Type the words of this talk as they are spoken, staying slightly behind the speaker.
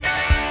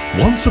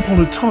Once upon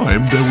a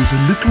time, there was a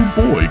little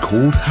boy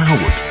called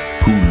Howard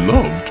who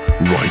loved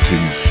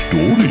writing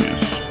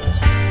stories.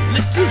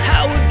 Little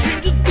Howard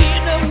dreamed of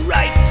being a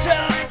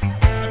writer,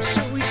 and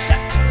so he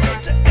sat and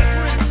wrote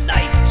every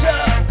night.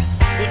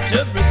 But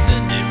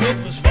everything he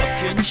wrote was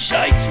fucking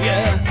shite,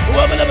 yeah.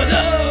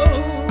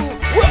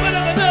 Wubba-dubba-doo,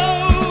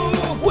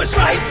 wubba-dubba-doo. Worst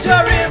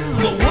writer in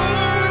the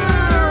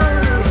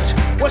world,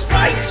 worst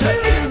writer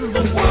in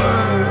the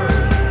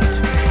world,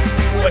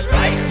 worst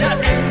writer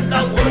in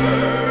the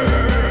world,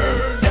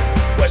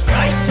 worst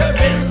writer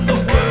in the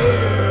world.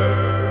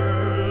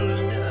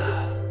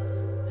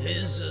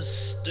 He's a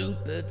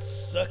stupid,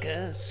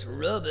 suck-ass,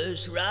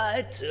 rubbish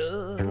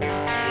writer.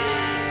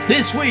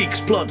 This week's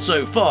plot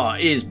so far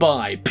is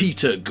by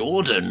Peter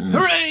Gordon.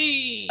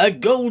 Hooray! A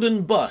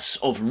golden bus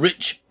of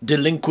rich,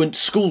 delinquent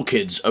school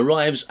kids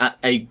arrives at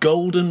a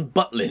golden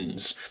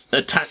Butlins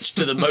attached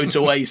to the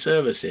motorway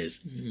services.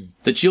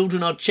 The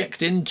children are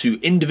checked into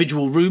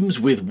individual rooms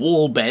with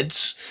wall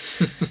beds,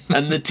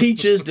 and the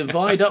teachers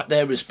divide up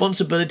their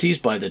responsibilities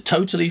by the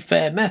totally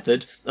fair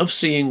method of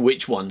seeing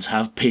which ones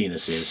have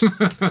penises.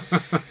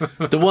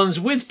 The ones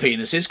with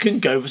penises can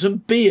go for some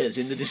beers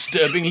in the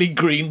disturbingly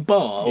green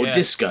bar or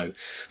disco,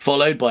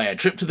 followed by a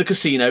trip to the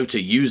casino to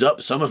use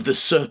up some of the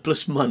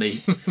surplus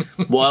money,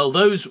 while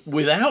those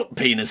without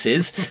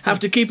penises have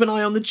to keep an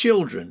eye on the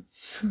children.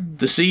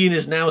 The scene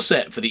is now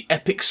set for the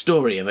epic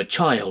story of a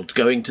child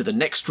going to the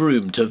next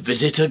room to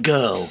visit a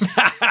girl.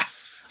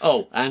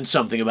 Oh, and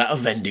something about a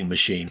vending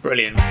machine.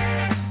 Brilliant.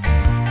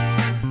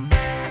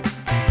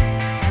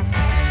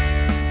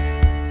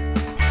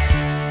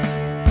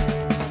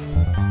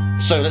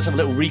 So let's have a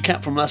little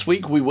recap from last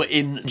week. We were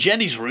in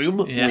Jenny's room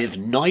with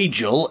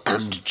Nigel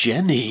and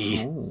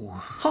Jenny. Ooh.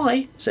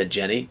 Hi, said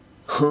Jenny.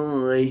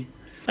 Hi.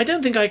 I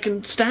don't think I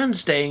can stand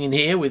staying in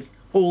here with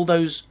all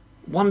those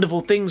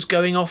wonderful things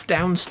going off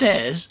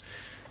downstairs.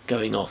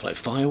 Going off like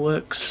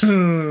fireworks.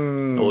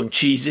 Or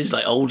cheeses,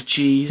 like old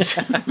cheese.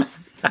 I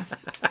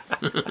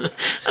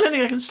don't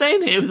think I can stay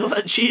in here with all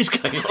that cheese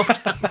going off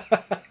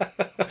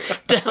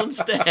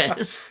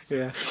downstairs.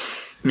 Yeah.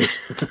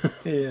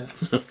 Yeah.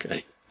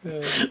 Okay.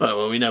 Right,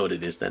 well, we know what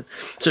it is then.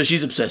 So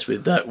she's obsessed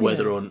with that,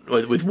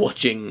 with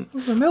watching.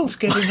 The milk's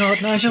getting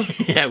hard, Nigel.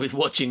 Yeah, with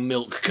watching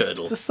milk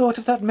curdle. The thought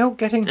of that milk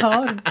getting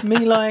hard, and me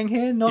lying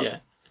here,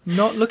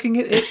 not looking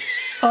at it.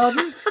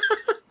 Pardon?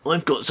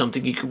 I've got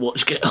something you can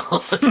watch get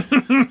hard.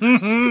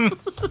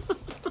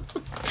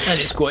 And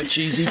it's quite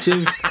cheesy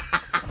too.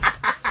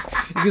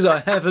 Because I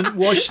haven't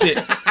washed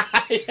it.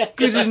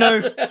 Because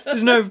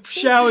there's no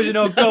showers in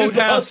our gold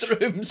house.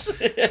 Bathrooms.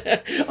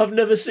 I've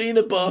never seen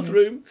a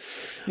bathroom.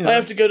 I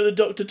have to go to the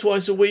doctor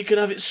twice a week and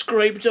have it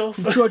scraped off.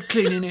 I've tried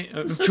cleaning it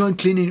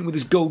with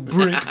this gold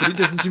brick, but it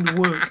doesn't seem to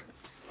work.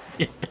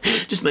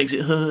 Just makes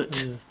it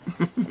hurt.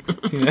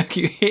 I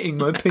keep hitting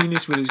my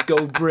penis with this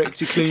gold brick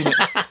to clean it.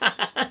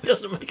 It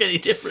doesn't make any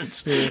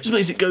difference. It just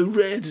makes it go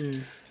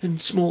red and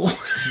small.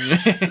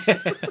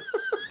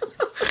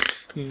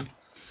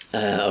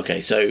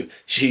 Okay, so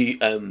she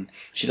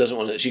doesn't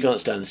want to. She can't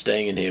stand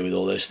staying in here with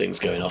all those things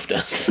going off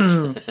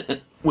downstairs.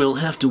 We'll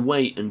have to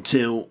wait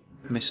until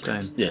Miss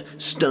Stone. Yeah,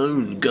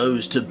 Stone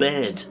goes to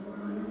bed.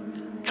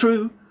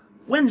 True.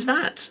 When's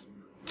that?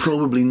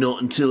 Probably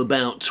not until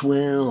about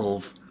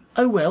 12.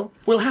 Oh well,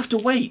 we'll have to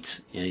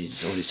wait. Yeah, you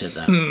just already said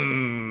that.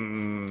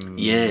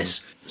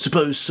 Yes,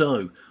 suppose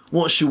so.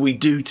 What shall we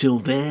do till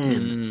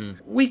then?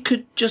 We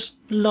could just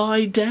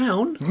lie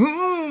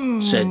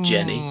down, said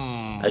Jenny,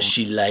 as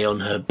she lay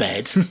on her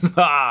bed.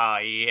 Ah,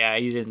 yeah,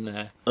 he's in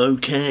there.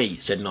 Okay,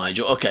 said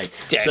Nigel. Okay,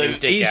 Get so his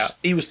dick out.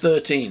 he was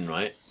 13,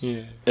 right?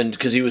 Yeah. And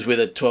because he was with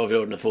a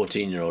 12-year-old and a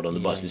 14-year-old on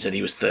the bus and he said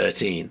he was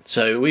 13.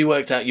 So we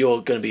worked out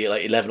you're going to be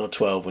like 11 or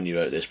 12 when you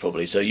wrote this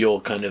probably. So you're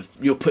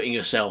putting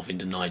yourself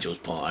into Nigel's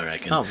part, I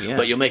reckon. Oh, yeah.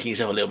 But you're making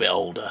yourself a little bit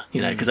older, you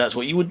know, because that's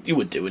what you would do,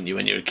 wouldn't you,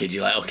 when you're a kid?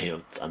 You're like, okay,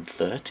 I'm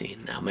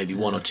 13 now, maybe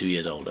 1 or 2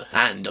 years older.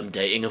 And I'm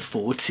dating a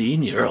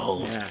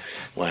 14-year-old. Yeah.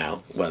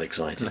 Wow, well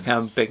exciting. Look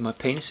how big my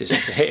penis is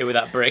since I hit it with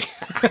that brick.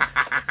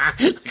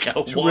 Look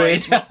how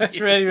wide. It's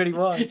really, really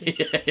wide.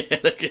 Yeah,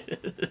 look at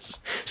it.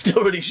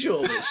 Still really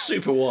short, but it's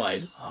super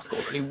wide. I've got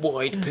a really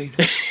wide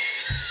penis.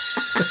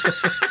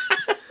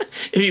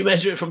 If you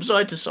measure it from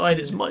side to side,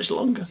 it's much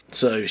longer.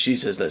 So she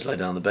says, let's lay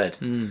down on the bed.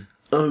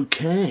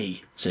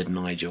 Okay, said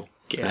Nigel,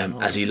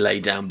 as he lay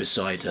down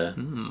beside her.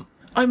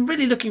 I'm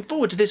really looking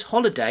forward to this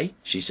holiday,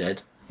 she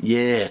said.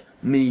 Yeah,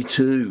 me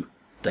too.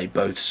 They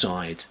both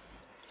sighed.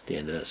 It's the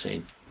end of that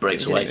scene.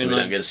 Breaks away so we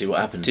don't get to see what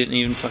happens. Didn't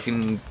even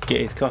fucking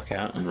get his cock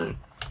out. No.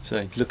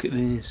 So, look at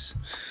this.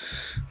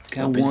 Look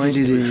how wide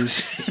it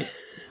is.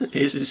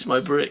 This is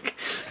my brick.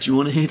 Do you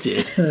want to hit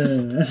it?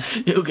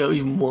 It'll go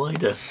even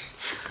wider.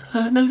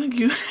 No, thank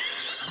you.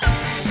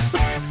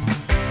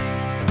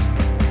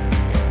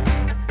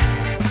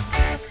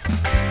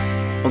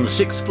 On On the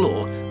 6th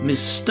floor, Ms.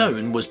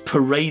 Stone was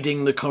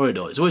parading the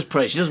corridor. It's always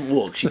parade. She doesn't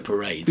walk, she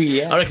parades.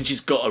 Yeah. I reckon she's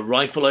got a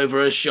rifle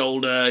over her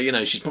shoulder. You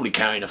know, she's probably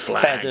carrying a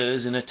flag.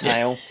 Feathers and a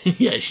tail.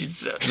 Yeah,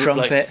 she's...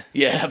 Trumpet.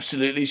 Yeah,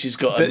 absolutely. She's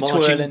got a Bit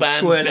marching band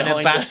twirling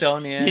behind a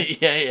baton, her.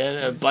 yeah.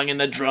 yeah, banging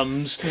their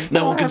drums.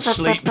 No one can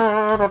sleep.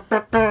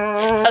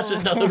 That's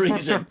another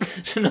reason.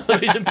 It's another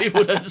reason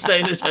people don't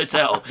stay in this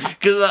hotel.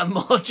 Because of that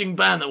marching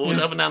band that walks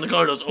up and down the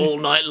corridors all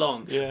night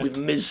long with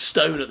Ms.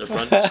 Stone at the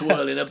front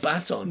twirling a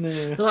baton.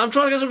 I'm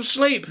trying to get some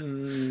sleep.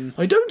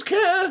 I don't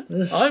care.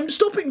 I'm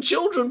stopping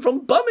children from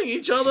bumming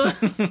each other.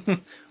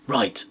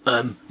 Right,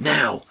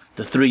 now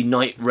the 3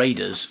 night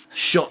raiders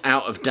shot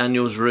out of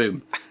Daniel's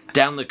room,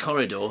 down the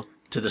corridor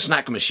to the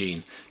snack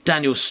machine.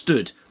 Daniel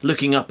stood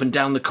looking up and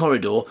down the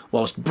corridor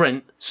whilst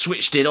Brent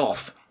switched it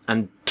off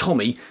and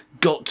Tommy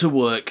got to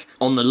work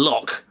on the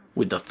lock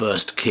with the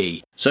first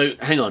key. So,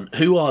 hang on,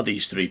 who are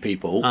these 3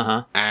 people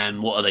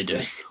and what are they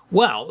doing?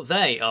 Well,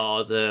 they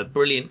are the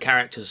brilliant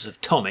characters of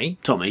Tommy.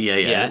 Tommy,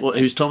 yeah.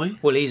 Who's Tommy?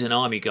 Well, he's an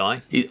army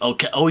guy.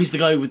 Okay. Oh, he's the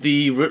guy with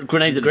the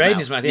grenade in Grenade in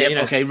his mouth, yeah.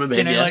 Yep, okay, remember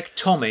him, like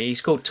Tommy, he's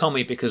called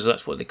Tommy because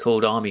that's what they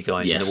called army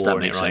guys Yes, in the war.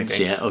 that makes right?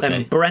 sense, yeah, okay.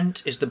 Then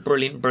Brent is the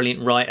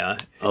brilliant writer.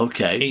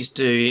 Okay.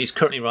 He's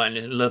currently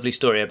writing a lovely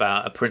story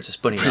about a Princess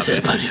Bunny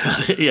Rabbit. Bunny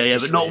Rabbit. Yeah,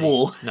 but not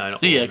war. No,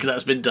 not war. Yeah, because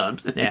that's been done.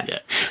 Yeah.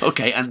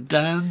 Okay, and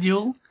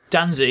Daniel?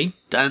 Danzy.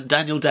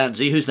 Daniel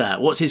Danzy, who's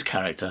that? What's his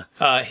character?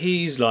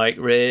 He's like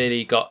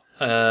really got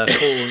cool.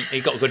 He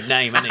got a good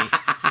name, hasn't he?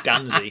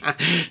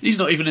 Danzy. He's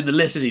not even in the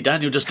list, is he?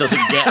 Daniel just doesn't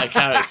get a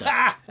character.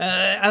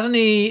 Hasn't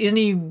he? Isn't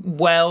he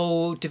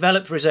well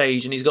developed for his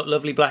age? And he's got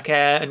lovely black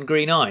hair and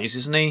green eyes,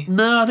 isn't he?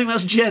 No, I think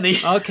that's Jenny.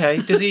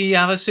 Okay. Does he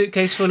have a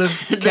suitcase full of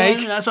cake?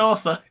 No, that's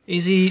Arthur.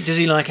 Does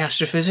he like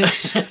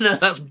astrophysics? No,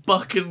 that's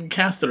Buck and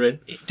Catherine.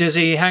 Does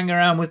he hang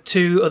around with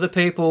 2 other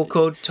people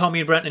called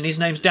Tommy and Brent, and his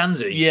name's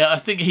Danzy? Yeah, I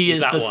think he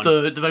is that the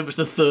one? very much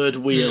the third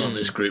wheel on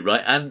this group,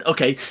 right? And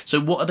okay, so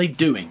what are they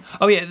doing?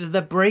 Oh yeah,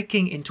 they're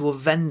breaking into a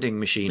vending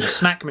machine, a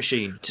snack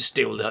machine, to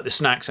steal the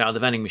snacks out of the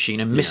vending machine.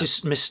 And Miss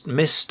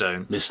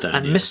Stone, Miss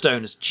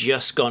Stone has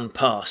just gone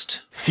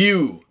past.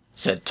 Phew,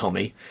 said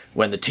Tommy,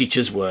 when the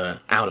teachers were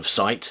out of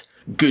sight.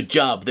 Good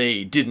job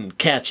they didn't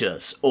catch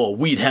us, or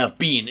we'd have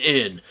been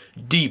in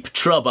deep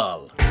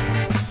trouble.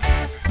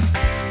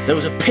 There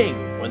was a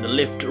ping when the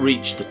lift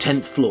reached the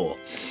 10th floor.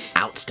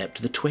 Out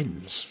stepped the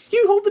twins.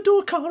 You hold the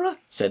door, Cara,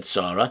 said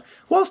Sarah,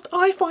 whilst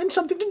I find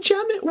something to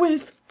jam it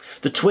with.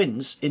 The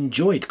twins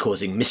enjoyed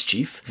causing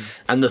mischief,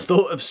 and the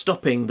thought of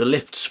stopping the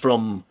lifts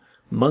from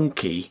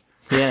Monkey...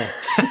 Yeah.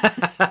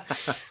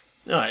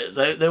 All right,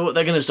 they're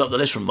going to stop the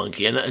lift from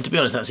Monkey, and to be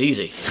honest, that's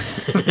easy.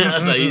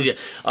 That's not easy.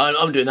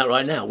 I'm doing that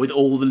right now with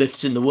all the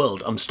lifts in the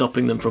world. I'm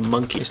stopping them from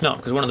Monkey. It's not,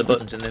 because one of the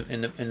buttons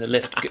in the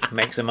lift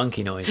makes a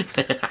monkey noise.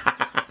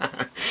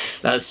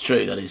 That's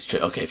true. That is true.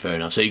 Okay, fair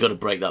enough. So you got to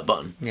break that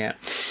button. Yeah.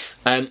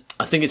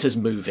 I think it says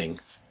moving.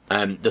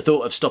 The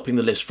thought of stopping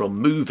the lifts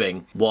from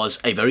moving was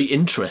a very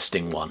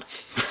interesting one.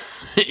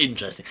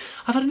 Interesting.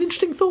 I've had an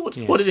interesting thought.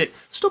 Yes. What is it?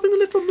 Stopping the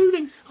lift from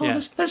moving. Oh,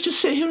 yeah. let's just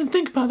sit here and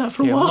think about that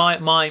for a while.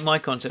 My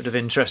concept of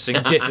interesting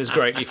differs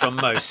greatly from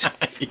most.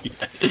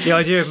 The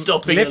idea of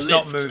stopping lifts a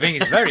lift not moving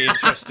is very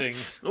interesting.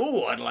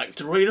 Oh, I'd like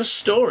to read a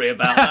story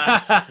about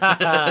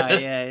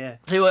that. Yeah.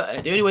 So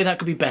the only way that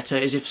could be better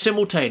is if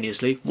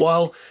simultaneously,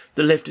 while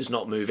the lift is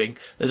not moving,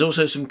 there's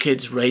also some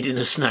kids raiding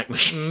a snack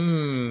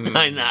machine.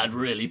 I think that'd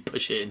really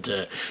push it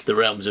into the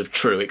realms of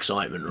true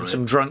excitement, right?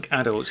 Some drunk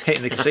adults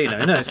hitting the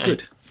casino. No, it's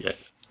good. Yeah.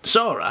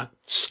 Sarah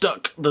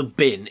stuck the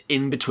bin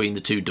in between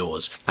the 2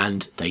 doors,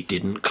 and they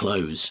didn't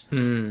close.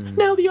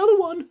 Now the other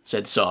one,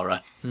 said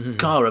Sarah.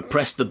 Cara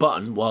pressed the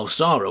button while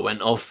Sarah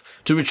went off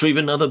to retrieve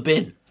another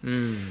bin.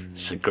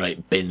 It's a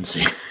great bin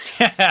scene.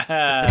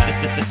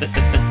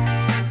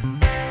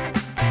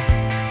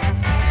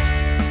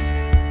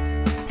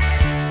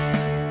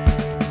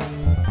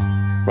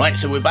 Right,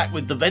 so we're back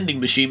with the vending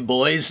machine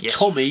boys, yes.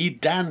 Tommy,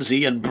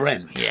 Danzy and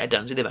Brent. Yeah,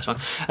 Danzy, the best one.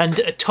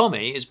 And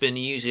Tommy has been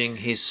using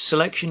his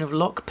selection of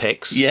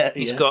lockpicks. Yeah,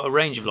 He's got a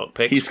range of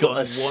lockpicks. He's got a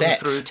 1 set.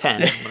 through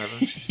 10,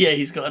 whatever. Yeah,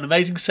 he's got an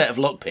amazing set of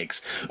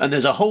lockpicks. And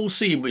there's a whole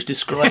scene which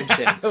describes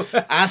him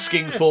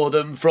asking for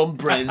them from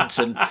Brent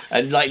and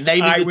like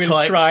naming the types. I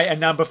will try a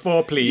number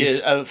 4, please.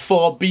 Yeah,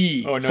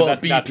 4B. Oh, no,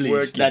 4B, that's please.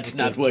 working. That's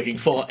not working.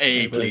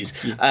 4A, please.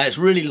 It's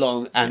really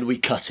long and we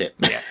cut it.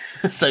 Yeah.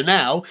 So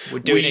now we're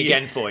doing it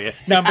again for you.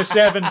 Number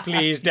 7,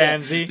 please,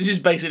 Danzy. Yeah, this is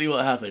basically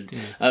what happened,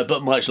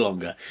 but much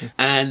longer.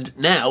 And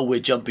now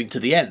we're jumping to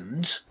the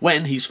end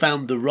when he's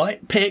found the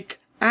right pick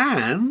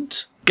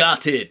and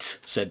got it,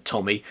 said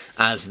Tommy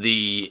as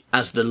the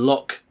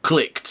lock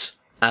clicked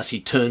as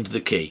he turned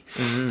the key.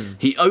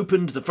 He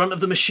opened the front of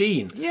the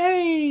machine.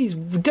 Yay, he's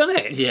done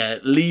it. Yeah,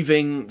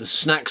 leaving the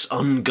snacks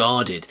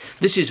unguarded.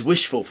 This is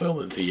wish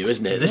fulfillment for you,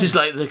 isn't it? This is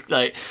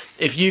like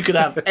if you could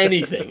have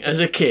anything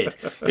as a kid.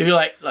 If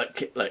you're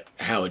like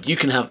Howard, you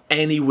can have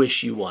any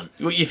wish you want.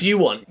 If you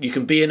want, you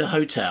can be in a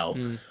hotel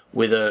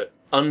with a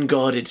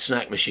unguarded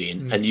snack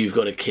machine and you've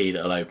got a key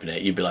that'll open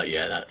it. You'd be like,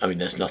 yeah,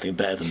 there's nothing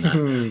better than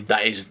that.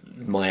 That is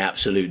my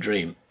absolute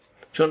dream.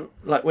 Do you want,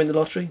 like, win the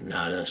lottery?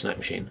 No, snack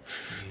machine.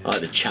 I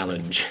like the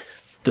challenge.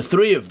 The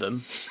three of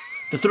them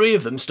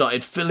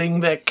started filling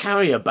their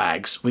carrier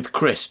bags with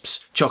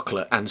crisps,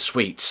 chocolate and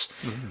sweets.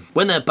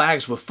 When their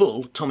bags were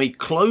full, Tommy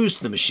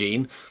closed the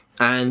machine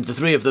and the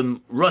three of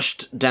them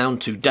rushed down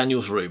to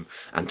Daniel's room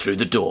and through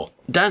the door.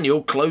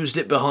 Daniel closed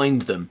it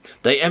behind them.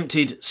 They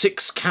emptied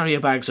 6 carrier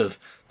bags of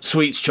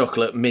sweets,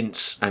 chocolate,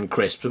 mints and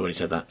crisps, I've already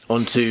said that,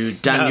 onto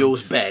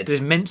Daniel's bed. There's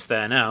mints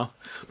there now.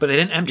 But they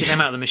didn't empty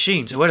them out of the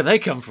machine, so where do they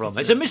come from?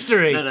 It's a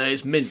mystery. No,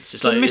 it's mints.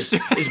 It's a mystery.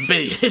 It's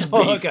beef. It's beef.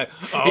 Oh, okay.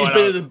 He's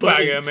been at the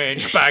bag of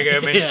mints.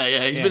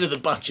 yeah, he's been at the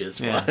butcher's.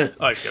 Yeah.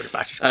 I go to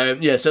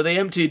butcher's. So they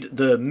emptied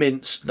the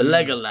mince, a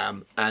leg of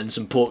lamb, and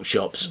some pork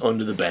chops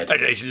onto the bed.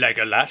 And there's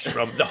Legolas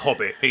from The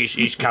Hobbit.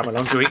 He's come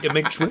along to eat the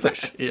mince with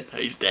us. Yeah,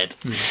 he's dead.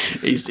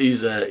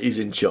 He's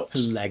in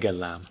chops. Leg of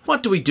lamb.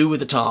 What do we do with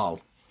the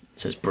towel?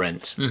 Says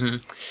Brent.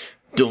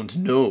 Don't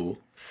know.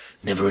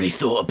 Never really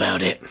thought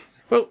about it.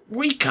 Well,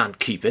 we can't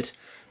keep it.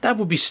 That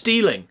would be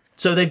stealing.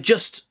 So they've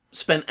just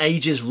spent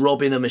ages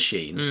robbing a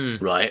machine,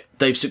 right?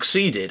 They've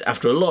succeeded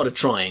after a lot of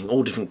trying,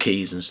 all different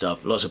keys and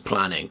stuff, lots of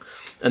planning.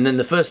 And then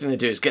the first thing they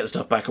do is get the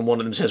stuff back and one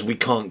of them says, we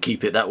can't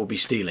keep it, that would be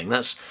stealing.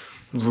 That's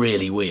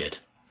really weird,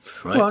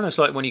 right? Well, it's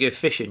like when you go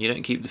fishing, you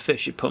don't keep the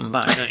fish, you put them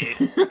back, don't you?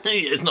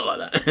 It's not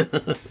like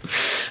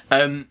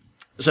that.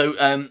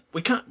 So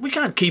we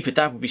can't keep it,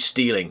 that would be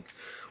stealing.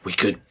 We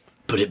could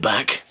put it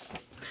back.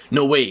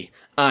 No way,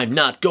 I'm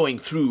not going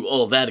through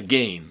all that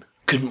again.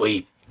 Couldn't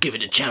we give it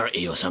to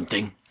charity or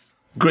something?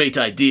 Great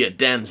idea,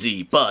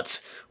 Danzy,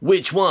 but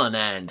which one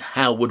and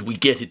how would we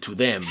get it to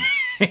them?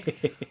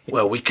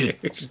 Well, we could...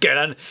 Just go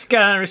down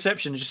the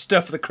reception and just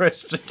stuff the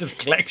crisps into the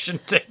collection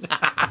tin.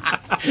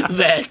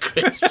 Their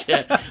crisps,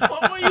 yeah.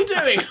 What are you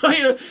doing? Are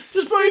you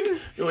just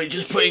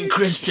putting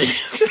crisps in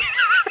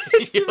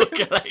your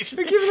collection?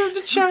 We're giving them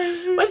to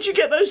charity. Where did you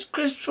get those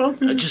crisps from?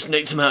 I just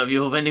nicked them out of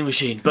your vending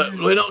machine. But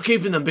we're not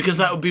keeping them because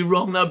that would be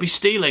wrong. That would be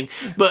stealing.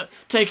 But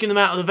taking them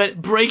out of the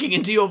breaking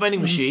into your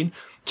vending machine,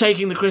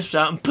 taking the crisps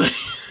out and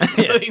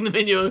putting them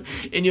in your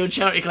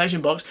charity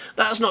collection box,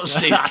 that's not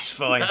stealing. That's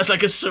fine. That's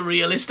like a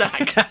surrealist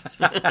act.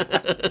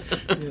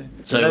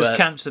 So those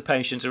cancer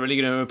patients are really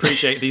going to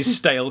appreciate these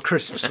stale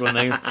crisps when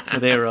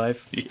they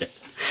arrive. Yeah.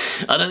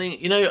 I don't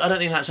think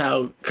that's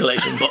how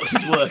collection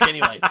boxes work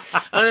anyway.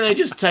 I think they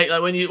just take,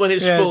 like, when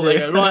it's full, they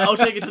go, right, I'll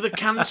take it to the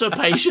cancer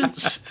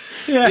patients.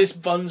 Yeah. This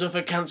bun's off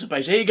a cancer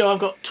patient. Here you go, I've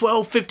got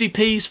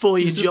 12.50p's for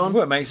you, John.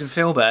 Well, it makes them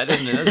feel better,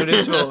 doesn't it? That's what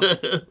it's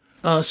for.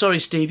 Oh, sorry,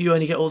 Steve, you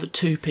only get all the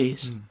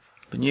 2p's.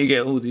 But you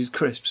get all these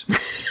crisps.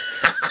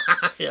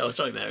 Yeah, oh,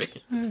 sorry, Mary.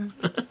 And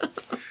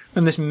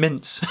this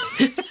mince.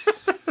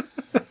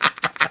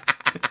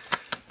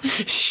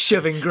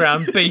 Shoving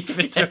ground beef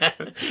into it.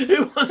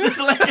 Who wants this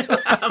leg of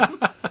lamb?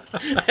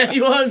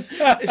 Anyone?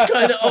 It's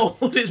kind of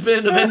old. It's been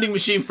in the vending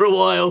machine for a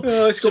while.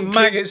 Oh, it's got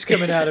maggots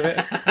coming out of it.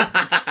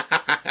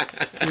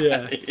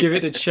 Yeah, give it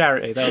to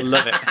charity. They'll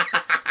love it.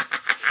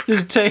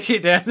 Just take it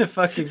down the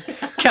fucking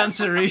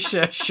cancer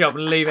research shop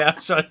and leave it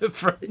outside the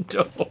front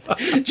door.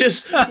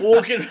 Just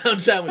walking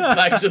around town with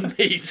bags of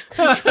meat.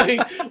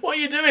 Going, what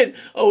are you doing?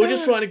 Oh, we're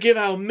just trying to give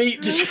our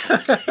meat to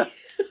charity.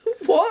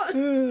 What?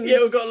 Yeah,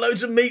 we've got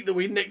loads of meat that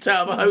we nicked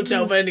out of a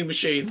hotel vending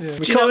machine. Yeah.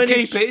 We can't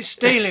keep it, it's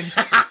stealing.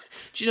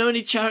 Do you know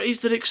any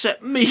charities that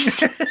accept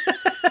meat?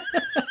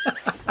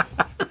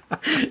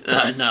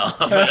 No,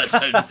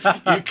 I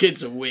don't. You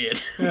kids are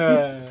weird.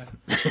 Okay,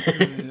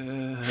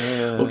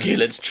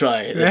 let's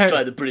try it. Let's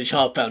try the British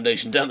Heart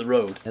Foundation down the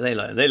road. They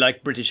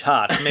like British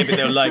Heart. Maybe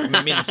they'll like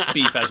minced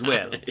beef as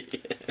well.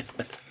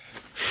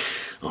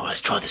 Oh,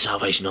 let's try the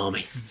Salvation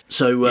Army.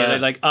 So they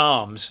like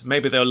arms.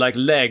 Maybe they'll like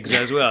legs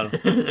as well.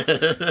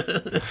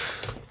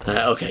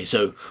 Okay,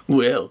 so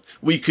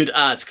we could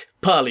ask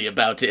Polly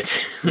about it.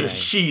 Yeah.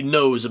 She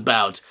knows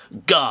about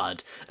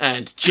God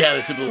and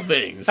charitable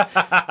things,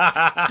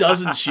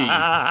 doesn't she?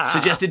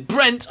 Suggested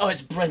Brent. Oh,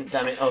 it's Brent.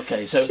 Damn it.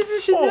 Okay, so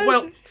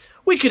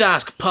we could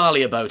ask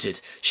Polly about it.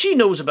 She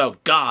knows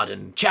about God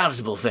and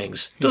charitable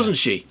things, doesn't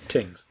she?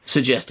 Things.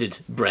 Suggested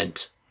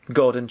Brent.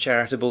 God and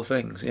charitable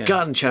things. Yeah.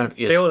 God and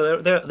charity. Yes.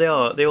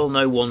 They all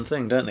know one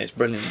thing, don't they? It's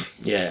brilliant.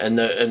 Yeah,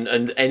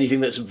 and anything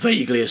that's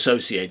vaguely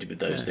associated with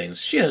those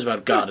things. She knows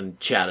about God and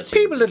charity.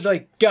 People that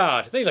like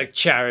God, they like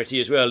charity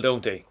as well,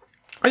 don't they?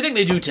 I think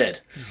they do, Ted.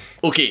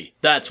 Okay,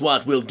 that's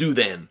what we'll do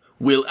then.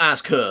 We'll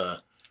ask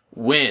her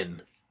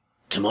when.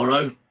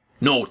 Tomorrow?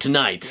 No,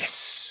 tonight.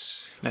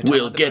 Yes.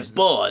 We'll get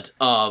bored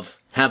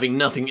of having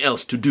nothing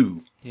else to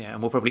do. Yeah,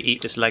 and we'll probably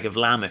eat this leg of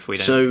lamb if we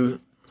don't. So.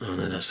 Oh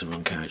no, that's the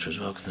wrong character as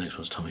well, because the next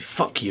one's Tommy.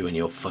 Fuck you and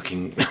your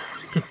fucking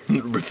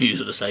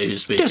refusal to say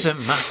who's speaking.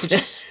 Doesn't matter,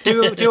 just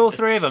do all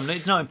three of them.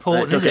 It's not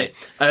important, is it?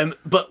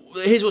 But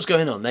here's what's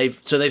going on. They've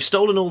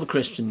stolen all the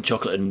crisps and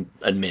chocolate and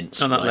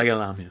mints. Oh, that leg of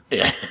lamb, yeah.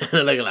 Yeah,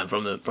 the leg of lamb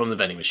from the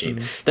vending machine.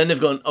 Mm-hmm. Then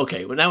they've gone,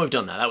 okay, well now we've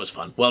done that. That was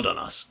fun. Well done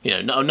us.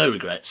 No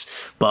regrets.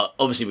 But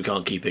obviously we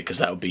can't keep it because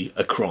that would be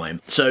a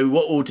crime. So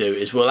what we'll do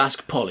is we'll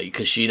ask Polly,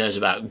 because she knows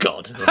about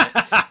God. Right?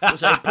 We'll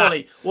say,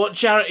 Polly, what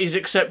charities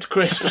accept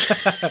crisps?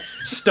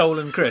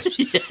 Stolen crisps.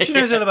 Yeah. She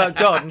knows all about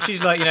God, and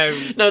she's like,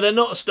 No, they're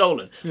not stolen.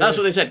 stolen. That's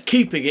what they said.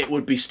 Keeping it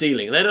would be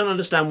stealing. They don't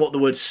understand what the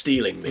word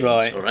stealing means.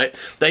 Right. All right.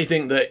 They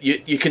think that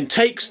you can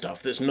take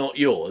stuff that's not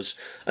yours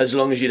as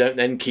long as you don't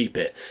then keep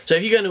it. So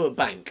if you go into a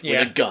bank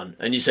with a gun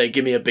and you say,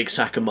 "Give me a big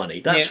sack of money,"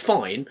 that's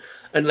fine,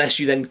 unless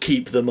you then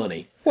keep the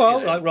money.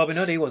 Well, like Robin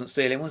Hood, he wasn't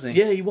stealing, was he?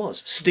 Yeah, he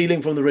was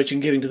stealing from the rich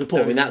and giving to the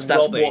poor. I mean, that's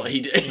robbing. what he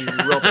did.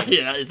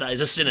 Yeah, that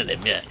is a synonym.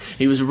 Yeah,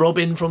 he was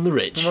robbing from the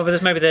rich. Well,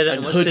 maybe they don't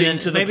and know what hooding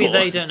to the maybe poor.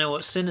 they don't know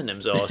what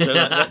synonyms are. So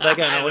they're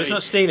going, "Oh, well, it's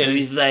not stealing."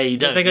 Maybe they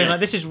don't. They're going yeah.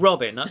 like, "This is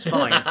robbing. That's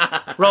fine.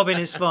 Robbing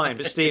is fine,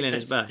 but stealing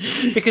is bad."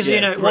 Because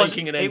Yeah, it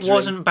breaking and it entering.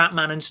 wasn't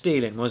Batman and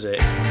stealing, was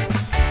it?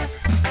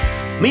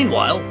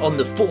 Meanwhile, on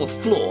the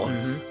 4th floor,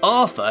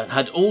 Arthur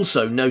had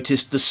also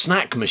noticed the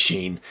snack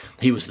machine.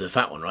 He was the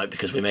fat one, right?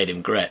 Because we made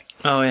him Gret.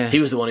 Oh yeah. He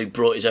was the one who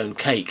brought his own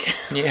cake.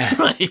 Yeah.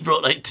 Right, he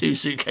brought like 2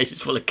 suitcases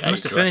full of cake. He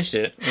must have right? finished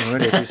it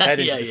already. With his head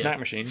into Yeah, the yeah. snack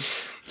machine.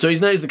 So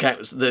he's noticed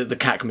the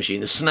cack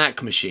machine, the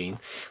snack machine,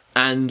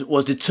 and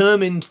was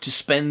determined to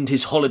spend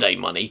his holiday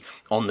money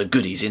on the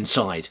goodies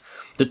inside.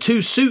 The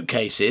two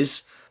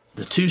suitcases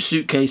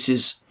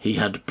he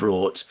had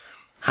brought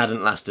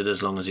hadn't lasted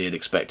as long as he had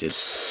expected.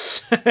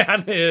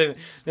 They've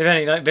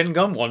only been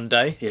gone one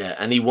day. Yeah,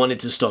 and he wanted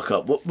to stock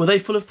up. Were they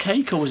full of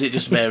cake or was it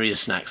just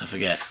various snacks? I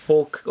forget.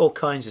 All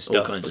kinds of stuff.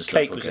 All kinds of stuff.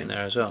 Cake was okay. in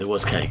there as well. There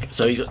was cake.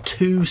 So he's got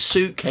 2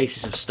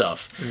 suitcases of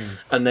stuff,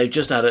 and they've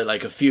just had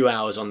a few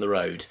hours on the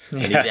road,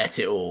 and he's ate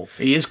it all.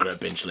 He is Gret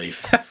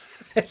Binchleaf.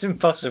 It's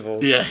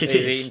impossible. Yeah, it He's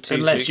is. eating 2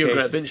 Unless you're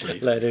suitcases, Gret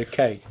Binchleaf. Load of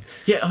cake.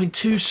 Yeah, I mean,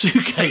 2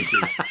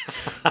 suitcases.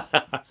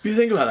 If you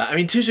think about that, I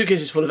mean, 2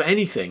 suitcases full of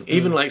anything,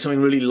 even like something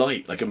really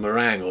light, like a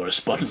meringue or a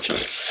sponge.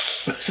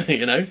 So,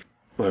 you know?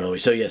 Where are we?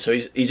 So, yeah,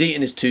 he's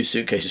eating his 2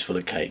 suitcases full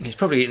of cake. He's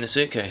probably eating the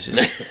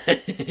suitcases.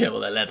 Yeah,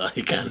 well, they're leather,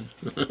 he can.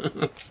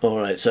 All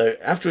right, so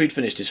after he'd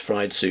finished his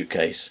fried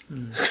suitcase,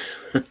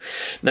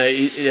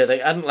 they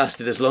hadn't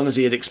lasted as long as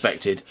he had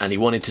expected, and he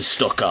wanted to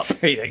stock up.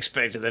 He'd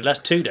expected they'd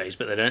last 2 days,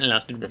 but they'd only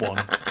lasted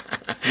 1.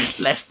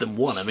 Less than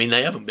 1. I mean,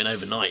 they haven't been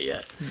overnight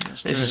yet.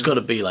 This has got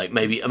to be like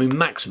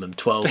maximum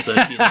 12,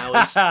 13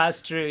 hours.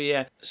 That's true,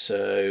 yeah. So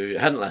it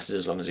hadn't lasted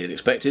as long as he had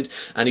expected,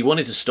 and he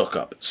wanted to stock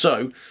up.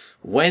 So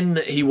when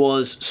he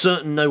was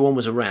certain no one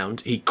was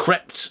around, he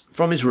crept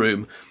from his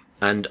room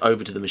and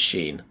over to the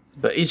machine.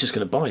 But he's just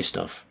going to buy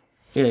stuff.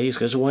 Yeah, he is.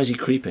 So why is he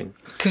creeping?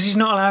 Because he's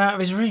not allowed out of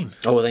his room.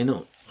 Oh, are they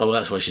not? Oh, well,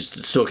 that's why she's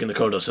stalking the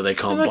corridor so they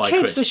can't They're buy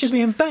kids, crisps. they should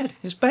be in bed.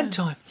 It's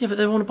bedtime. Yeah, but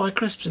they want to buy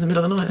crisps in the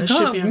middle of the night. They No,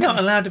 should be you're not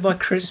allowed to buy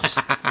crisps.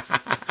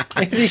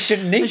 He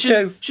shouldn't need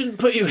to. Shouldn't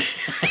put you.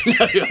 No,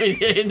 I mean,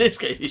 in this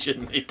case, he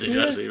shouldn't need to.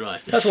 You're absolutely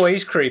right. That's why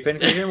he's creeping,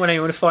 because he didn't want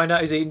anyone to find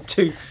out he's eating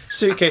 2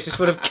 suitcases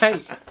full of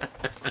cake.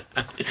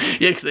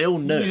 Yeah, because they all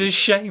knew. He's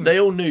ashamed. They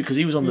all knew because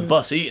he was on the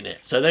bus eating it.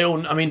 So they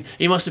all. I mean,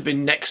 he must have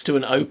been next to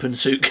an open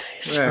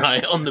suitcase,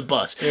 right, on the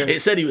bus. Yeah.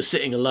 It said he was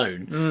sitting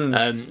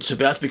alone. So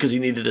that's because he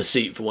needed a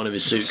seat for one of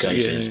his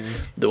suitcases,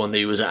 the one that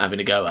he was having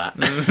a go at.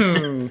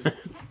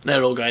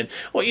 They're all going,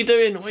 "What are you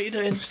doing? What are you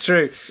doing?" It's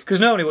true,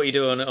 because normally what you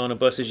do on a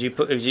bus is you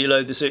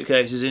load the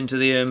suitcases into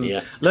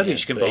the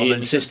luggage But he compartment.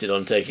 insisted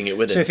on taking it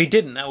with him. So if he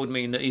didn't, that would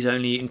mean that he's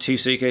only eaten 2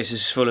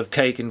 suitcases full of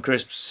cake and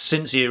crisps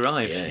since he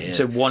arrived. Yeah.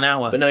 So 1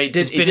 hour. But no, he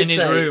did- He's he been did in his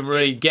say- room,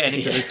 really getting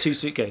into those 2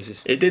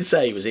 suitcases. It did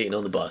say he was eating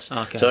on the bus.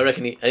 Okay. So I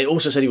reckon and it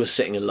also said he was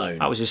sitting alone.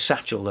 That was his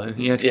satchel, though.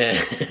 He had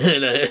Yeah,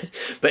 no.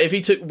 But if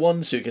he took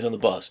 1 suitcase on the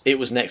bus, it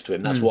was next to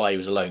him. That's why he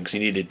was alone, because he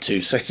needed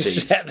 2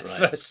 seats. Yeah, the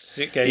right? first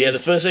suitcase. Yeah, the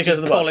first suitcase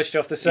on the bus. Polished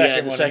off the second Yeah,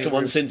 one the in second his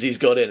one room. since he's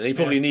got in, and he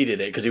probably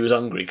needed it because he was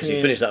hungry because he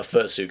Yeah. finished that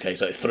first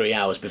suitcase like 3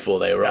 hours before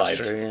they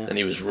arrived, true, yeah. and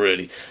he was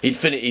really he'd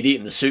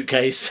eaten the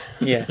suitcase.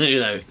 Yeah. You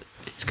know,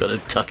 he's got to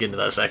tuck into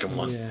that second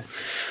one. Yeah.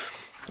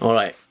 All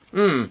right.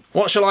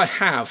 What shall I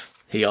have?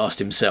 He asked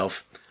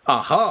himself.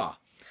 Aha!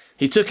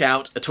 He took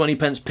out a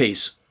 20p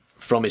piece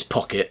from his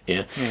pocket,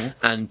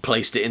 and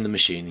placed it in the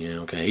machine. Yeah,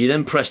 okay. He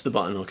then pressed the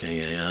button.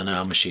 Okay, yeah, I know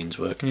how machines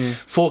work.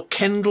 For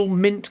Kendall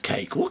mint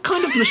cake. What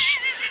kind of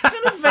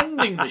kind of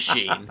vending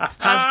machine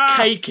has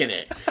cake in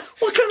it?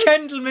 What kind of?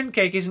 Kendall mint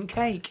cake isn't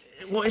cake.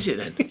 What is it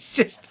then?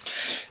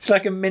 It's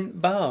like a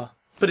mint bar.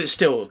 But it's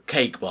still a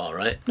cake bar,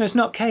 right? No, it's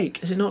not cake.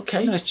 Is it not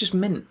cake? No, it's just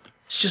mint.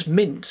 It's just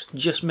mint.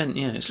 Just mint,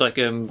 yeah. It's like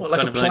What,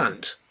 like kind a of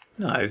plant?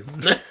 No.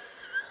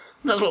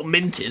 That's what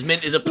mint is.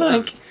 Mint is a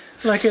plant.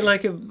 like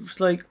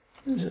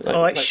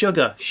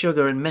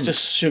sugar and mint.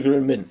 Just sugar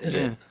and mint, is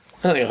Yeah. it?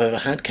 I don't think I've ever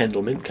had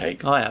Kendall mint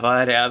cake. I have. I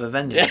had it out of a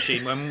vending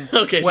machine when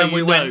Okay, so when you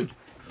we know. went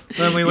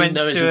when we You went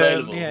know it's to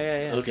available.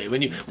 yeah. Okay,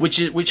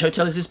 which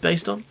hotel is this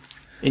based on?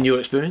 In your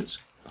experience?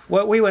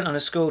 Well, we went on a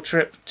school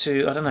trip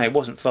to, I don't know, it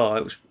wasn't far.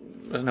 It was,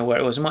 I don't know where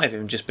it was. It might have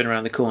even just been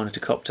around the corner to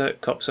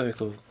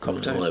Copsoak or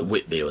Coptoak. Or like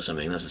Whitby or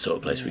something. That's the sort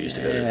of place we used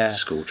to go Yeah. to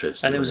school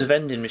trips to. And there was a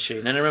vending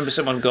machine. And I remember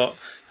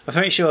I'm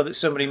very sure that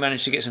somebody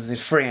managed to get something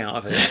free out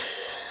of it.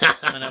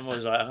 And I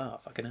was like, oh,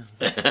 fucking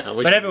hell.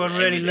 But everyone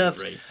really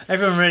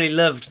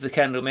loved the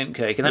Kendall mint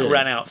cake, and that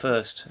ran out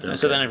first. Okay.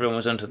 So then everyone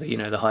was onto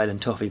the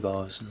Highland toffee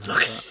bars. And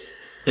Okay.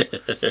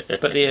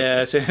 But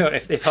so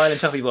if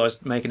Highland toffee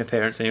bars make an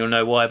appearance, then you'll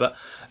know why. But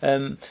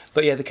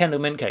yeah, the Kendall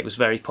mint cake was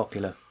very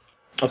popular.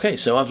 Okay,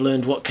 so I've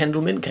learned what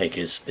Kendal mint cake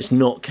is. It's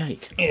not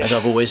cake, as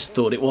I've always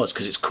thought it was,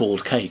 because it's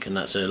called cake, and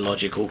that's a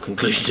logical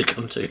conclusion to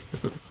come to.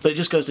 But it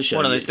just goes to show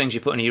One of those things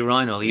you put in a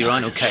urinal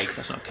cake.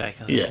 That's not cake.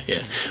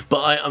 Yeah.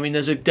 But I mean,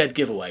 there's a dead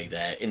giveaway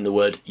there in the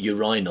word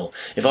urinal.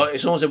 If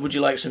someone said, "Would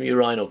you like some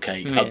urinal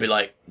cake?" I'd be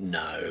like,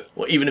 "No."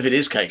 Well, even if it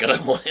is cake, I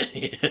don't want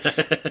it.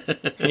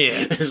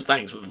 Yeah.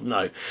 Thanks, but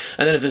no.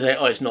 And then if they say,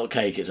 "Oh, it's not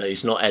cake,"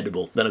 it's not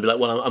edible, then I'd be like,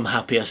 "Well, I'm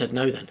happy I said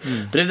no then."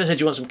 But if they said,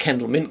 "You want some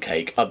Kendal mint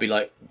cake?" I'd be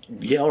like,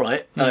 "Yeah, all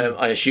right."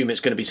 I assume it's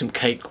going to be some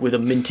cake with a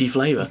minty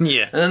flavour.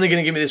 Yeah. And then they're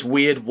going to give me this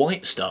weird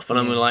white stuff, and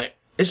I'm like,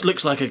 "This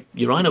looks like a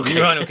urinal cake."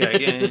 Urinal cake,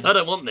 yeah. I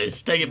don't want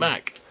this. Take it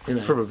back.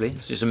 Probably.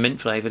 It's just a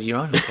mint flavoured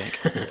urinal cake.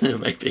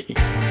 Maybe.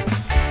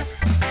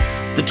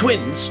 The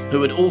twins,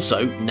 who had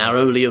also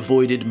narrowly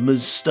avoided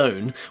Ms.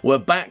 Stone, were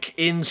back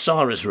in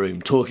Sarah's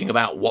room talking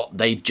about what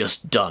they'd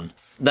just done.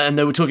 And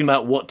they were talking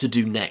about what to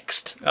do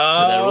next. So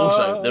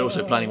they're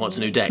also planning what's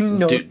a new deck.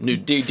 New decks. The new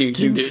deck.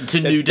 The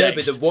new deck.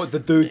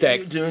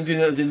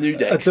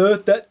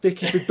 That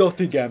deck is the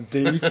Nottingham,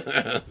 Dave.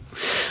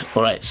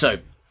 All right, so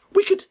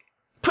we could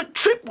put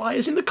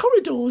tripwires in the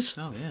corridors.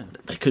 Oh, yeah.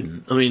 They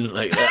couldn't. I mean,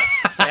 like,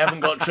 they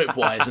haven't got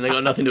tripwires and they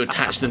got nothing to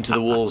attach them to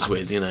the walls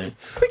with, you know.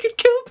 We could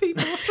kill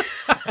people.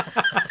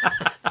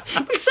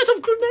 We could set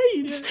off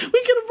grenades. We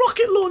could get a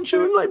rocket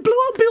launcher and like blow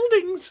up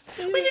buildings.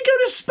 We could go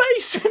to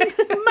space and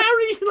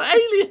marry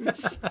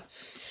aliens.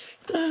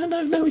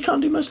 No, we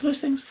can't do most of those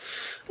things.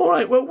 All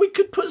right, well, we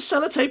could put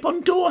sellotape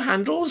on door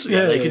handles.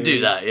 Yeah, they could do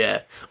that.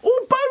 Yeah, or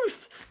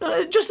both.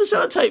 Just the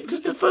sellotape,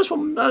 because the first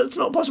one, it's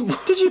not possible.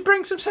 Did you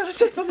bring some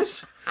sellotape on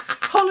this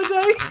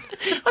holiday?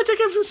 I take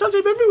everything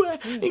sellotape everywhere.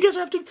 In case I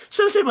have to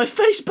sellotape my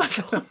face back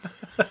on.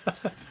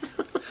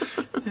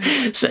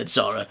 Said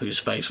Sarah, whose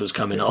face was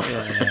coming off.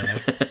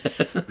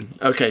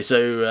 Okay,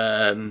 so,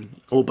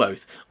 or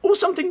both. Or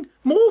something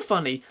more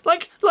funny,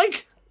 like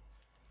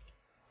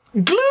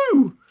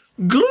glue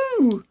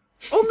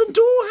on the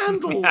door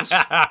handles.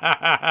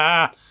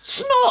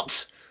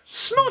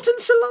 Snot and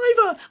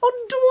saliva on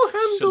door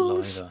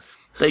handles. Saliva.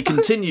 They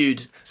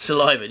continued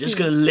saliva, just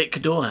going to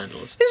lick door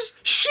handles. It's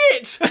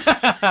shit! We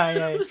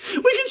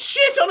can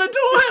shit on a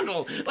door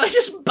handle! Like,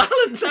 just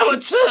balance our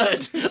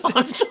turd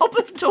on top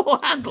of door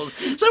handles.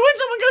 So when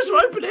someone goes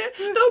to open it,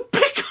 they'll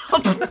pick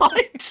up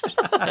my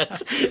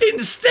turd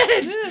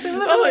instead.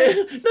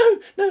 No,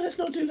 let's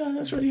not do that.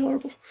 That's really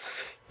horrible.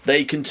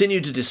 They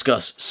continued to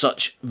discuss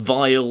such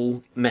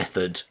vile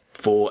method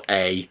for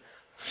a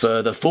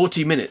further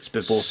 40 minutes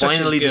before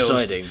finally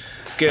deciding.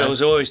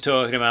 Girls are always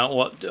talking about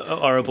what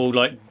horrible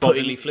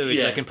bodily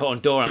fluids they can put on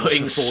door handles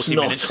putting for 40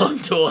 snot minutes. on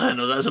door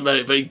handles. That's a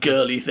very, very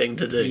girly thing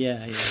to do.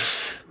 Yeah.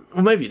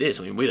 Well, maybe it is.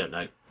 I mean, we don't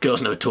know.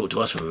 Girls never talked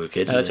to us when we were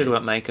kids. They talk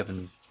about makeup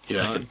and... You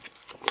reckon?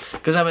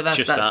 Because I mean,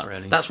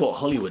 that's what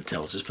Hollywood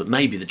tells us, but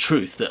maybe the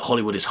truth that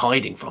Hollywood is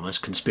hiding from us,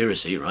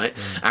 conspiracy, right?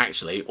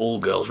 Actually, all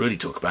girls really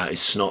talk about is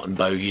snot and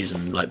bogies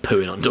and like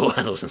pooing on door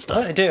handles and stuff.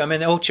 Well, they do. I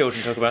mean, all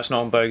children talk about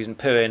snot and bogies and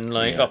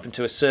pooing up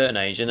until a certain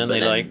age, and then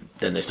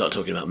then they start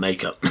talking about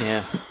makeup.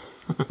 Yeah.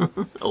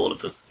 All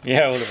of them.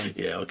 Yeah, all of them.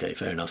 Yeah, okay,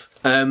 fair enough.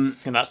 And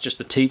that's just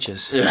the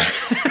teachers. Yeah.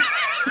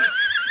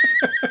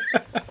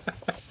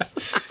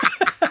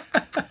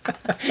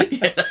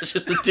 Yeah, that's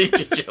just the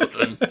teacher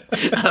children.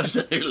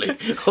 Absolutely.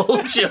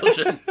 All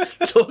children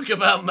talk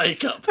about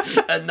makeup,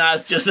 and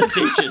that's just the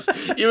teachers.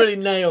 You really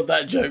nailed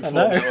that joke for me.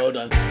 Well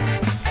done.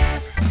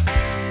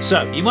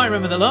 So, you might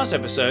remember the last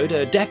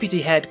episode,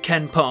 Deputy Head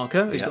Ken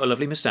Parker, who's got a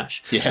lovely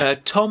moustache,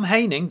 Tom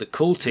Haining, the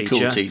cool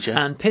teacher,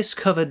 and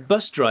piss-covered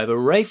bus driver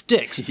Rafe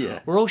Dix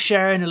were all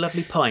sharing a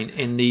lovely pint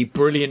in the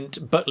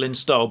brilliant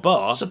Butlin-style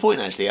bar. That's the point,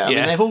 actually. I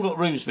mean, they've all got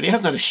rooms, but he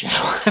hasn't had a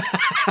shower.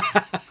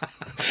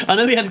 I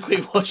know he had to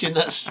quit watching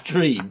that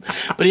stream,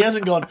 but he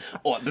hasn't gone,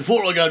 all right,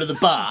 before I go to the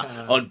bar,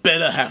 I'd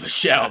better have a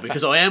shower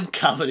because I am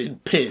covered in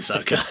piss,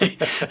 okay?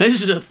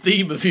 This is a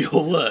theme of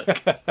your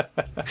work.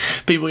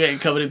 People getting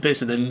covered in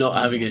piss and then not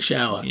having a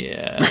shower.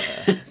 Yeah.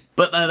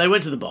 But they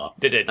went to the bar.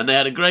 They did. And they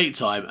had a great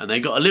time and they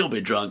got a little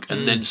bit drunk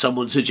and then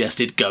someone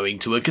suggested going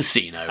to a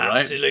casino, right?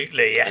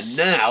 Absolutely, yes.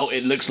 And now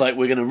it looks like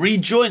we're going to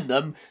rejoin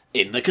them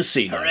in the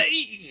casino.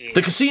 Hooray!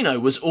 The casino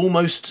was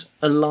almost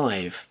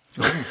alive.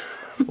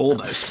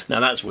 Almost. Now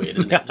that's weird,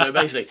 isn't it? So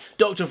basically,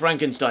 Dr.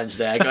 Frankenstein's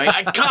there going,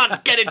 I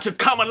can't get it to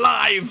come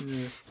alive!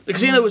 The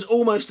casino was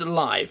almost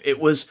alive. It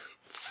was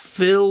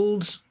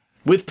filled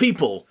with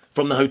people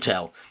from the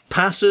hotel.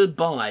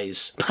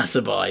 Passerbys.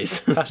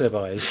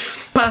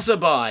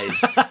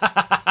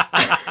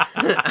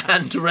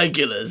 And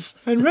regulars.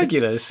 And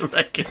regulars?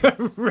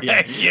 Regulars.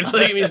 Yeah. I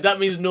think that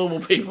means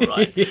normal people,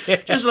 right?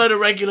 Just a load of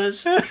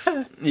regulars.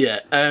 Yeah.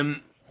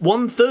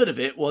 1/3 of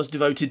it was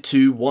devoted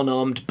to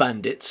one-armed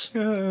bandits.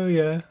 Oh,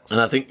 yeah. And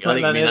I think I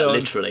mean that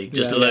literally.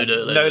 Just a load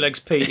of... No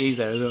legs PTs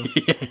there as well.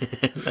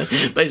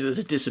 Basically, there's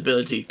a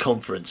disability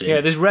conference.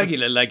 Yeah, there's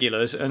regular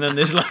legulars, and then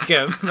there's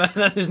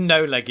then there's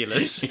no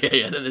legulars.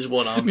 Yeah, then there's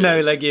one-armed. No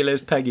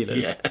legulars,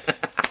 pegulars. Yeah.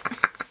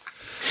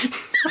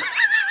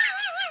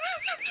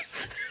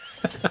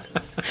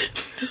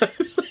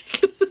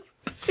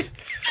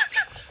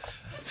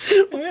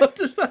 What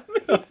does that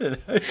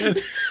mean?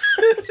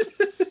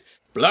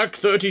 Black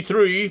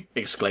 33,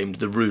 exclaimed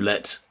the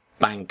roulette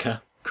banker.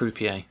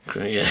 Croupier.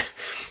 Yeah,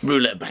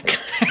 roulette banker.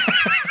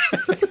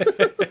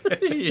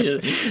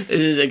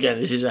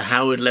 This is a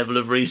Howard level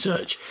of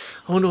research.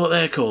 I wonder what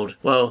they're called.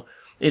 Well,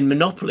 in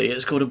Monopoly,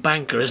 it's called a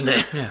banker, isn't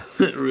it? Yeah.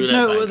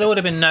 Banker. There would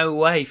have been no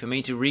way for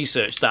me to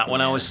research that when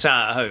I was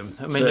sat at home.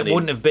 I mean, Certainly it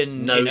wouldn't have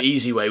been... no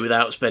easy way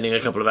without spending a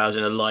couple of hours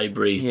in a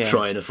library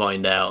trying to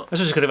find out. I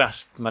suppose I could have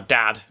asked my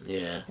dad.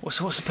 Yeah. What's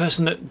the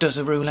person that does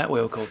a roulette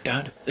wheel called,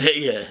 Dad?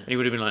 Yeah. And he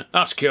would have been like,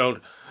 that's called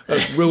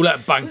a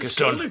roulette banker, It's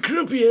called son. a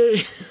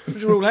croupier.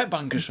 It's a roulette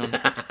banker, son.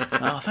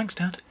 Oh, thanks,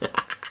 Dad.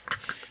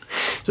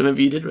 So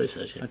maybe you did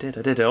research it. I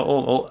did.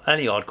 Or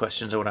any odd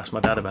questions I would ask my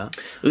dad about.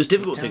 It was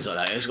difficult things like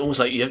that. It's almost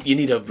like you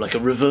need a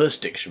reverse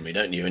dictionary,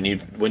 don't you? And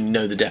when you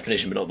know the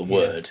definition but not the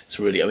word, it's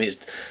really. I mean,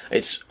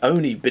 it's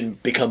only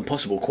become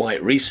possible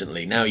quite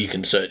recently. Now you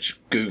can search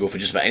Google for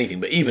just about anything.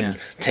 But even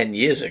 10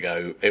 years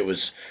ago, it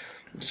was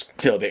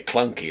still a bit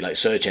clunky. Like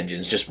search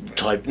engines, just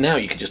type. Now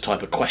you can just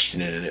type a question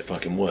in and it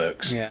fucking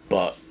works. Yeah.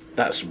 But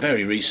that's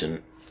very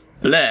recent.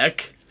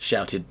 Black,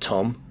 shouted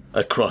Tom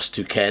across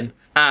to Ken.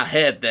 I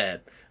had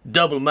that.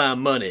 Double my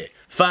money.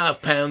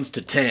 £5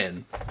 to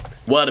 10.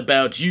 What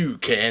about you,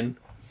 Ken?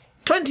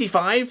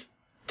 25,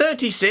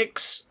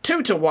 36,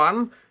 2 to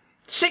 1,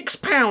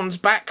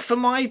 £6 back for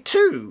my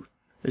 2.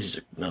 This is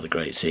another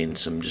great scene.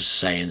 I'm just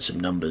saying some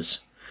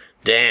numbers.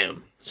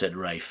 Damn, said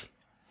Rafe.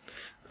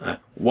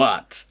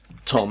 What?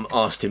 Tom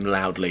asked him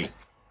loudly.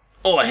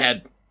 I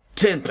had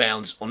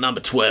 £10 on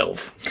number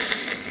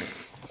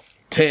 12.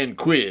 10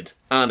 quid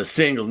on a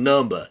single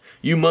number.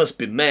 You must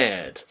be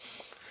mad.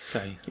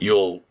 So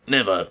You'll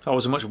never... I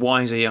was a much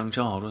wiser young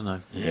child, wasn't I?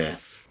 Yeah.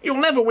 You'll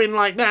never win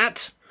like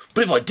that.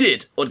 But if I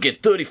did, I'd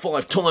get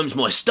 35 times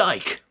my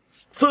stake.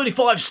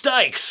 35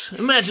 steaks.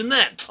 Imagine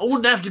that. I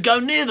wouldn't have to go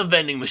near the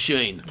vending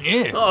machine.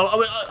 Yeah. Oh, I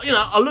mean,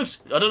 I looked.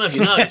 I don't know if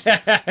you noticed.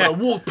 When I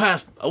walked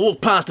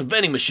past a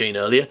vending machine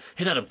earlier.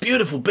 It had a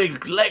beautiful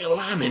big leg of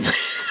lamb in.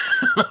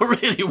 I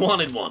really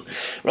wanted one,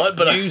 right?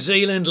 But New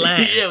Zealand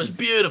lamb. Yeah, it was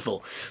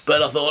beautiful.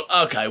 But I thought,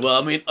 okay, well,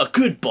 I mean, I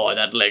could buy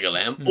that leg of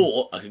lamb,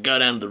 or I could go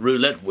down to the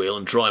roulette wheel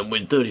and try and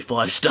win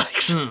 35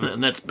 steaks,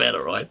 and that's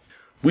better, right?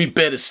 We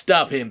better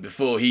stop him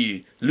before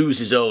he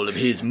loses all of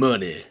his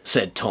money,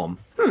 said Tom.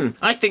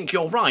 I think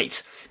you're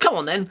right. Come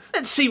on then,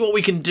 let's see what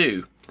we can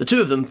do. The two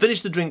of them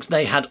finished the drinks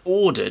they had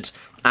ordered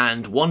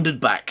and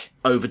wandered back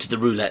over to the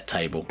roulette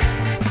table.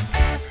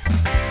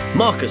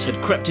 Marcus had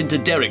crept into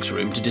Derek's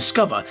room to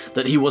discover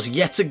that he was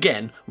yet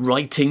again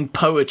writing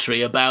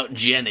poetry about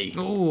Jenny.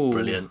 Ooh.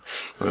 Brilliant.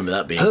 I remember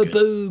that being Her good.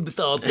 boobs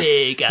are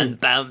big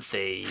and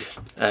bouncy.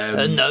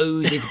 Her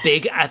nose is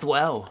big as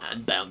well.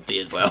 And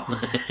bouncy as well.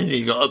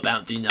 You got a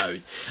bouncy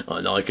nose. I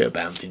like a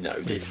bouncy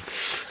nose.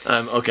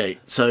 Okay,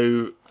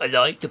 so... I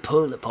like to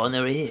pull upon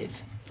her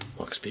ears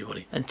Marcus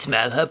Peabody. and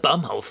smell her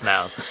bumhole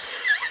smell.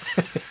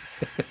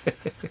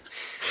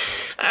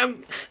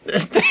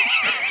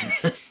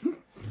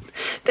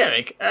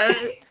 Derek,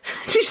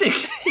 do you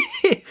think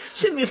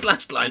this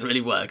last line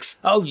really works?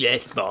 Oh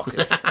yes,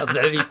 Marcus. I'm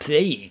very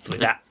pleased with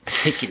that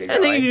particular I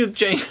think line.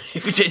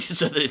 if you change it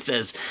so that it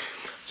says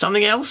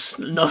something else,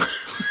 no,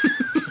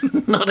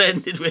 not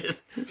ended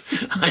with,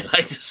 I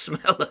like to smell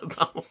her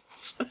bubbles.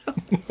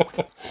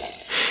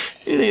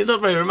 You think it's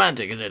not very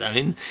romantic, is it? I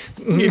mean,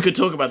 you could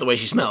talk about the way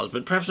she smells,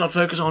 but perhaps not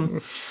focus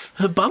on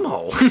her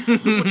bumhole.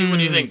 What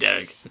do you think,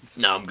 Derek?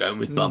 No, I'm going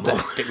with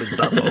bumhole. Stick with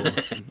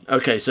bumhole.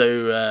 Okay,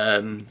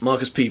 so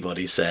Marcus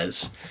Peabody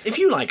says, if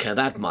you like her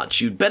that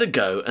much, you'd better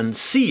go and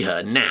see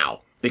her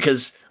now,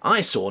 because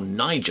I saw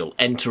Nigel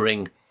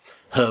entering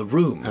her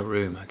room. Her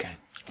room, okay.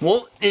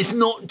 Well, it's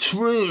not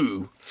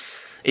true.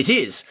 It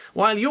is.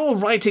 While you're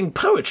writing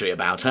poetry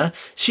about her,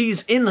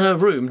 she's in her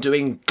room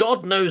doing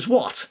God knows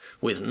what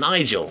with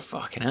Nigel.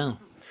 Fucking hell.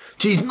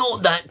 She's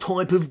not that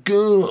type of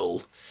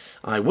girl.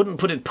 I wouldn't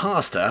put it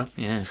past her.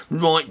 Yeah.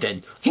 Right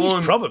then. He's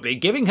probably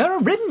giving her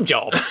a rim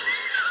job.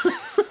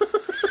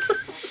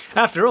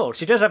 After all,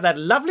 she does have that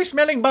lovely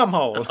smelling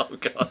bumhole. Oh,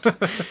 God.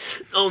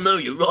 Oh, no,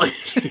 you're right.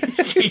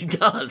 She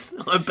does.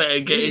 I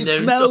better get in there It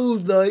and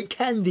smells like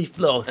candy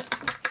floss.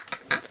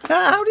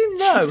 How do you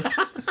know?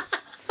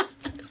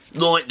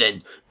 Right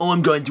then,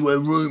 I'm going to her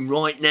room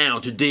right now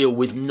to deal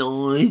with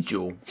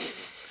Nigel.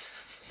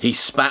 He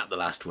spat the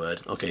last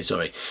word. Okay,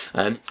 sorry.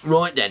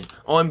 Right then,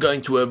 I'm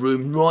going to her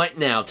room right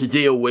now to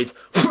deal with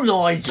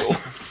Nigel.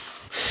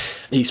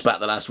 He spat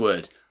the last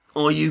word.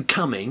 Are you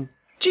coming?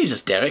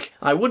 Jesus, Derek,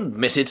 I wouldn't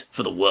miss it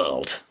for the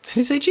world. Did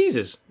he say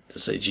Jesus? To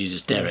say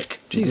Jesus Derek.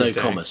 Jesus no Derek.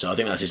 comma, so I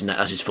think that's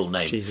his full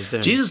name. Jesus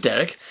Derek. Jesus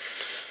Derek.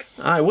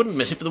 I wouldn't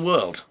miss it for the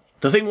world.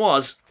 The thing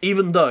was,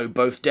 even though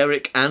both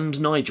Derek and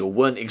Nigel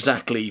weren't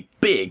exactly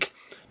big,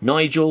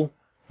 Nigel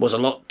was a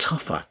lot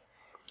tougher.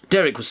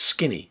 Derek was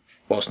skinny,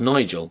 whilst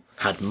Nigel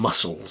had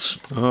muscles.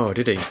 Oh,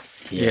 did he?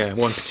 Yeah,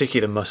 one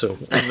particular muscle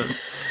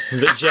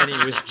that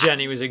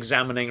Jenny was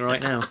examining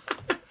right now.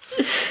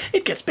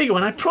 It gets bigger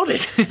when I prod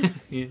it,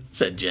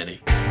 said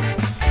Jenny.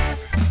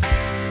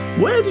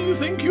 Where do you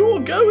think you're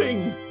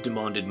going?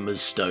 Demanded Ms.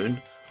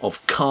 Stone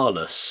of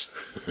Carlos,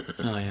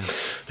 Oh, yeah.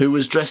 who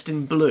was dressed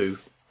in blue.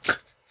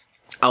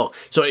 Oh,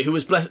 sorry, who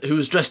was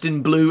dressed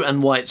in blue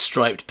and white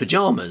striped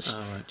pyjamas,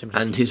 Right,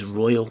 and his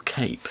royal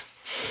cape,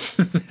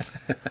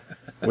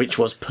 which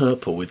was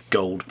purple with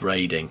gold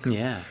braiding.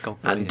 Yeah,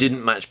 gold braiding. And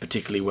didn't match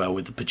particularly well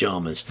with the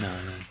pyjamas. No.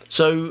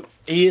 So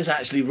he is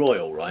actually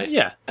royal, right?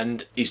 Yeah.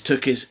 And he's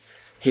took his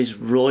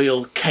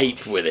royal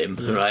cape with him,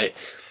 right,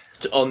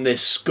 on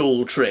this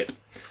school trip.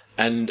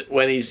 And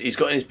when he's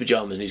got in his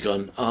pyjamas and he's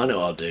gone, I know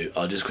what I'll do.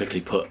 I'll just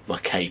quickly put my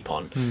cape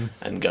on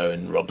and go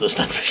and rob the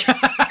stamp machine.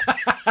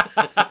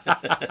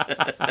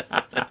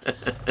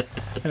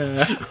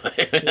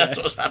 That's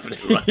what's happening,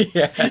 right?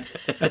 Yeah.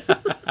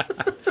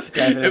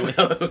 Definitely.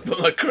 Put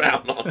my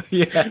crown on.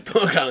 Yeah.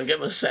 Put my crown on,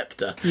 get my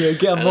sceptre. Yeah,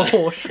 get on my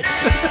horse.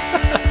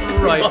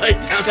 right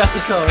down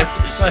the corridor.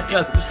 Right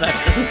down the steps.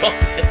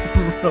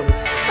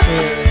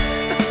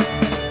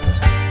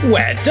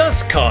 Where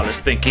does Carlos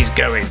think he's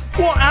going?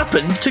 What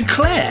happened to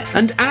Claire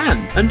and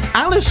Anne and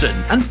Alison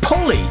and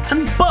Polly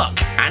and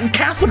Buck and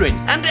Catherine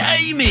and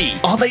Amy?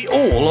 Are they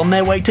all on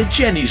their way to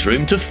Jenny's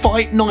room to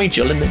fight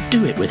Nigel and then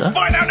do it with her?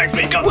 Find out next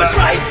week on Worst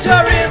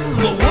writer in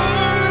the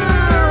world.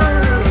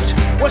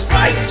 Worst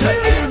writer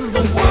in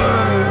the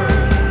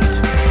world.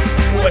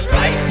 Worst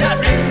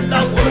writer in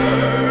the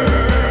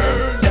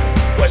world.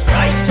 Worst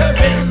writer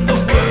in the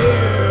world.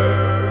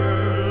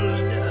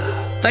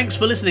 Thanks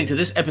for listening to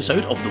this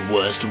episode of The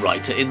Worst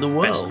Writer in the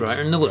World. Best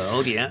writer in the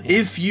world, yeah.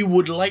 If you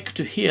would like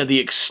to hear the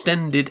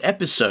extended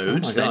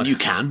episodes, then you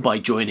can by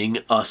joining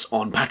us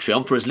on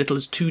Patreon for as little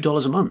as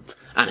 $2 a month.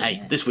 And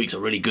hey, this week's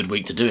a really good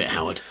week to do it,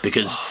 Howard,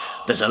 because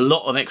there's a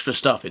lot of extra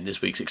stuff in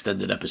this week's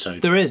extended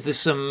episode. There's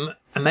some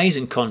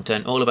amazing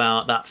content all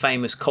about that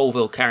famous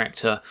Colville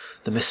character,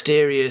 the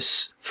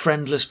mysterious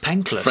Friendless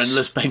Penkless.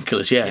 Friendless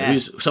Penkless, yeah,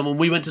 who's someone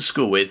we went to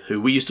school with, who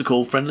we used to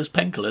call Friendless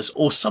Penkless,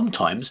 or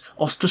sometimes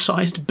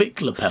ostracised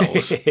Bic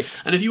lapels.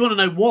 And if you want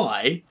to know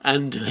why,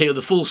 and hear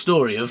the full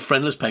story of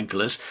Friendless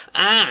Penkless,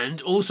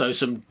 and also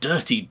some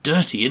dirty,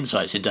 dirty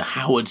insights into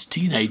Howard's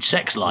teenage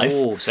sex life.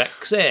 Oh,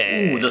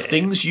 sexy. Ooh, the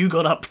things you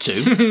got up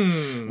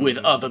to with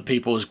other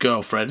people's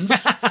girlfriends,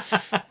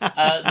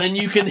 then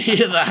you can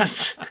hear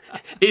that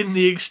in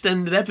the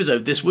extended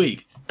episode this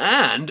week.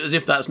 And, as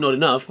if that's not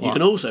enough, you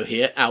can also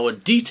hear our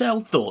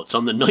detailed thoughts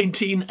on the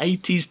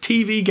 1980s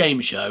TV game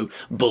show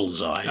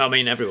Bullseye. I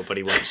mean,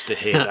 everybody wants to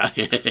hear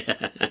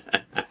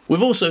that.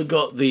 We've also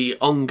got the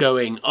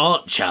ongoing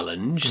art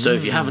challenge, so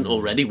if you haven't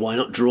already, why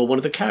not draw one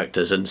of the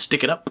characters and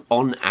stick it up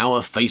on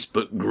our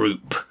Facebook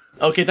group.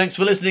 Okay, thanks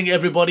for listening,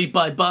 everybody.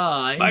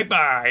 Bye-bye.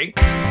 Bye-bye.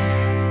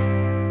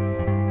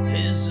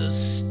 He's a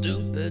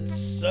stupid,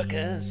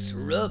 suck-ass,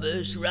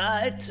 rubbish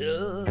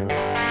writer.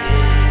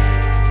 Yeah.